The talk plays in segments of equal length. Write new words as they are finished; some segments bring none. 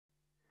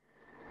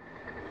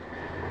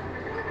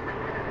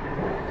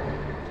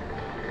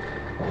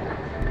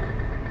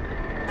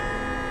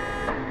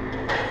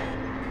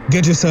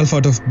Get yourself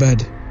out of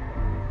bed.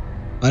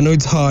 I know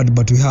it's hard,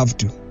 but we have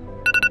to.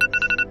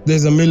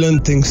 There's a million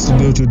things to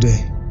do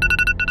today.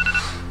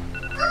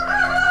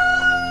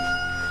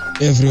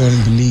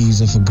 Everyone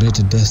believes of a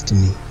greater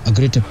destiny, a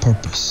greater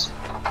purpose.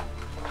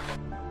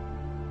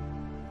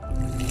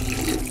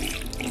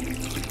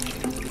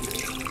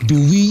 Do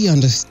we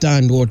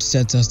understand what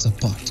sets us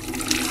apart?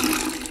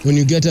 When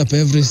you get up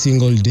every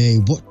single day,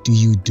 what do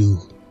you do?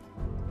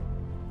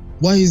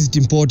 Why is it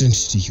important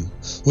to you?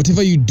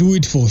 Whatever you do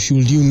it for,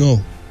 should you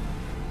know?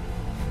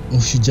 Or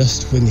should you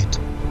just wing it?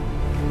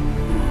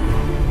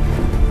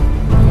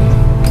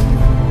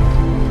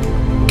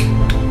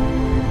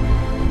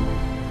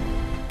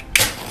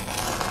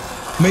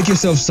 Make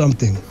yourself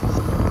something.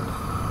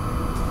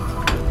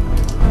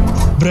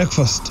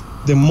 Breakfast,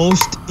 the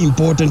most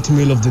important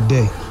meal of the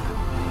day.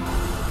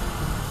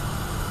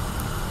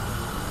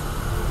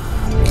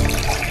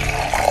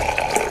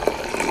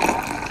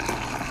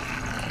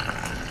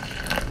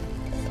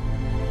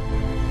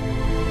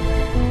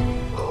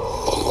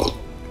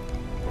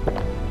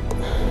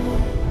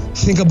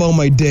 Think about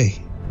my day.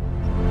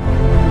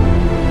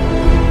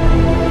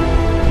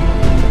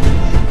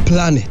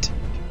 Plan it.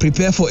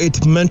 Prepare for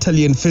it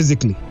mentally and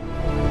physically.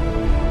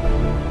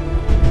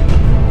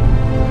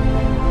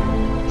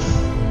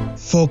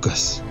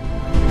 Focus.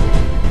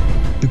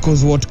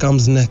 Because what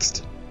comes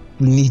next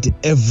will need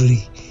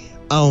every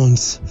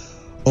ounce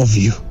of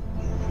you.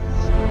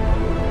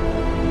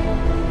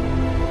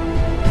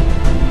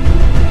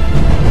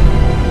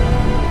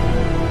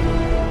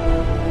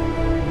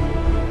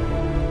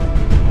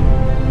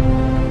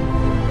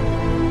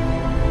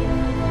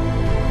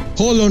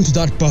 Hold on to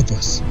that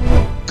purpose.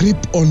 Grip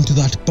onto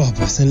that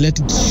purpose and let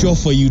it show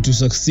for you to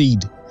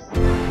succeed.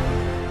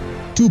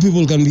 Two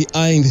people can be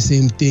eyeing the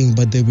same thing,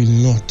 but they will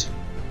not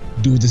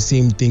do the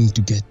same thing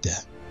to get there.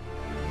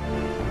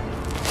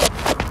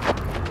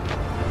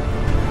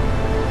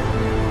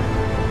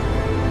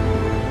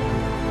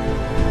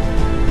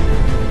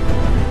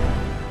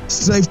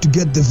 Strive to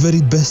get the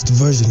very best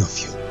version of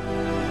you.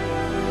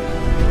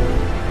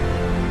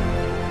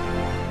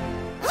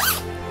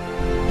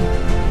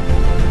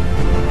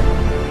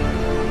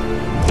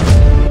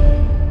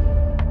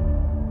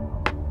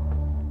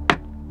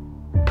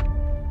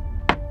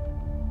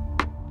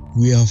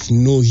 We have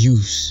no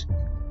use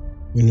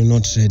when you're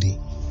not ready.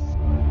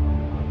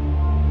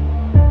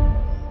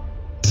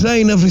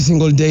 Train every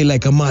single day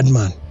like a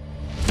madman.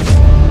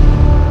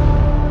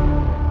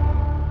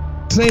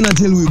 Train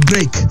until we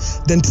break,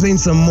 then train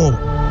some more.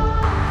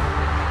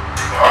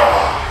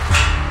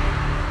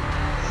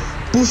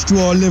 Push to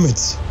our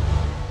limits,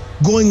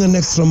 going an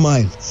extra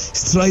mile,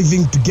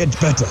 striving to get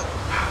better.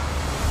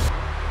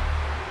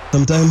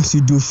 Sometimes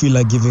you do feel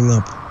like giving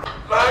up.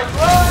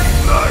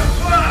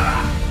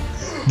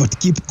 But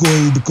keep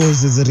going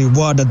because there's a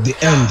reward at the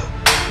end.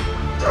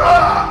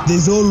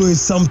 There's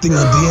always something at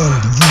the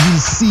end. You will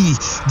see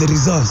the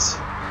results.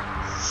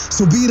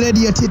 So be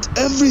ready at it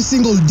every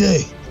single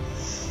day.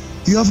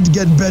 You have to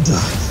get better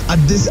at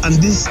this, and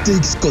this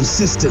takes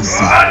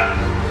consistency.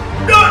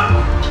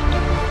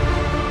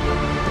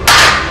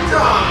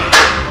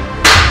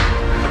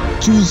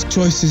 Choose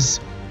choices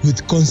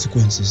with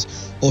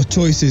consequences or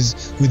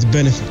choices with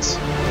benefits.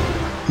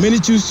 Many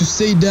choose to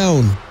stay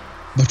down,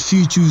 but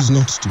few choose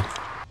not to.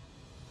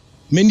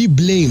 Many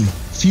blame,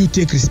 few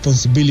take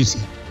responsibility.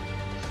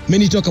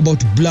 Many talk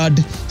about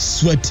blood,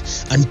 sweat,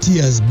 and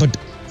tears, but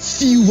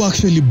few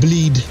actually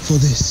bleed for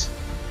this.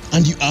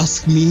 And you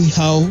ask me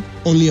how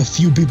only a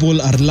few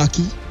people are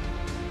lucky?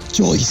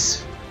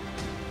 Choice.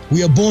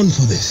 We are born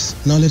for this.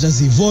 Now let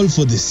us evolve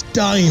for this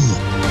time.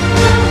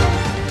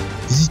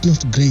 Is it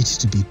not great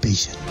to be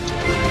patient?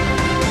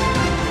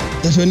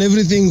 That when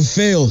everything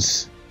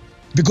fails,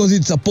 because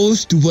it's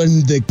supposed to,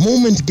 when the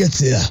moment gets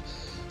there,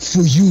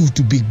 for you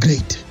to be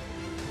great.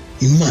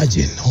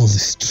 Imagine all the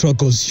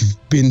struggles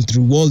you've been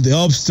through, all the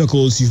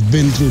obstacles you've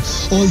been through,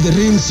 all the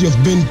rings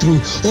you've been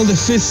through, all the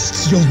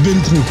fists you've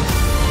been through.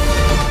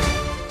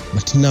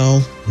 But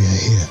now we are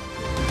here,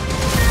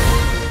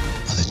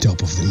 at the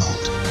top of the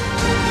mountain.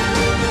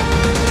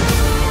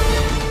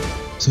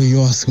 So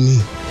you ask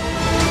me,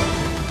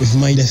 if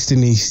my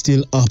destiny is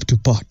still up to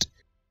part?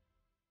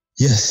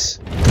 Yes,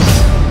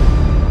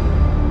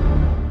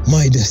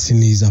 my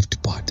destiny is up to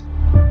part.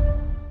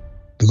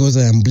 Because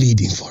I am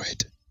bleeding for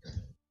it.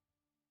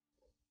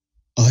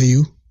 Are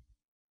you?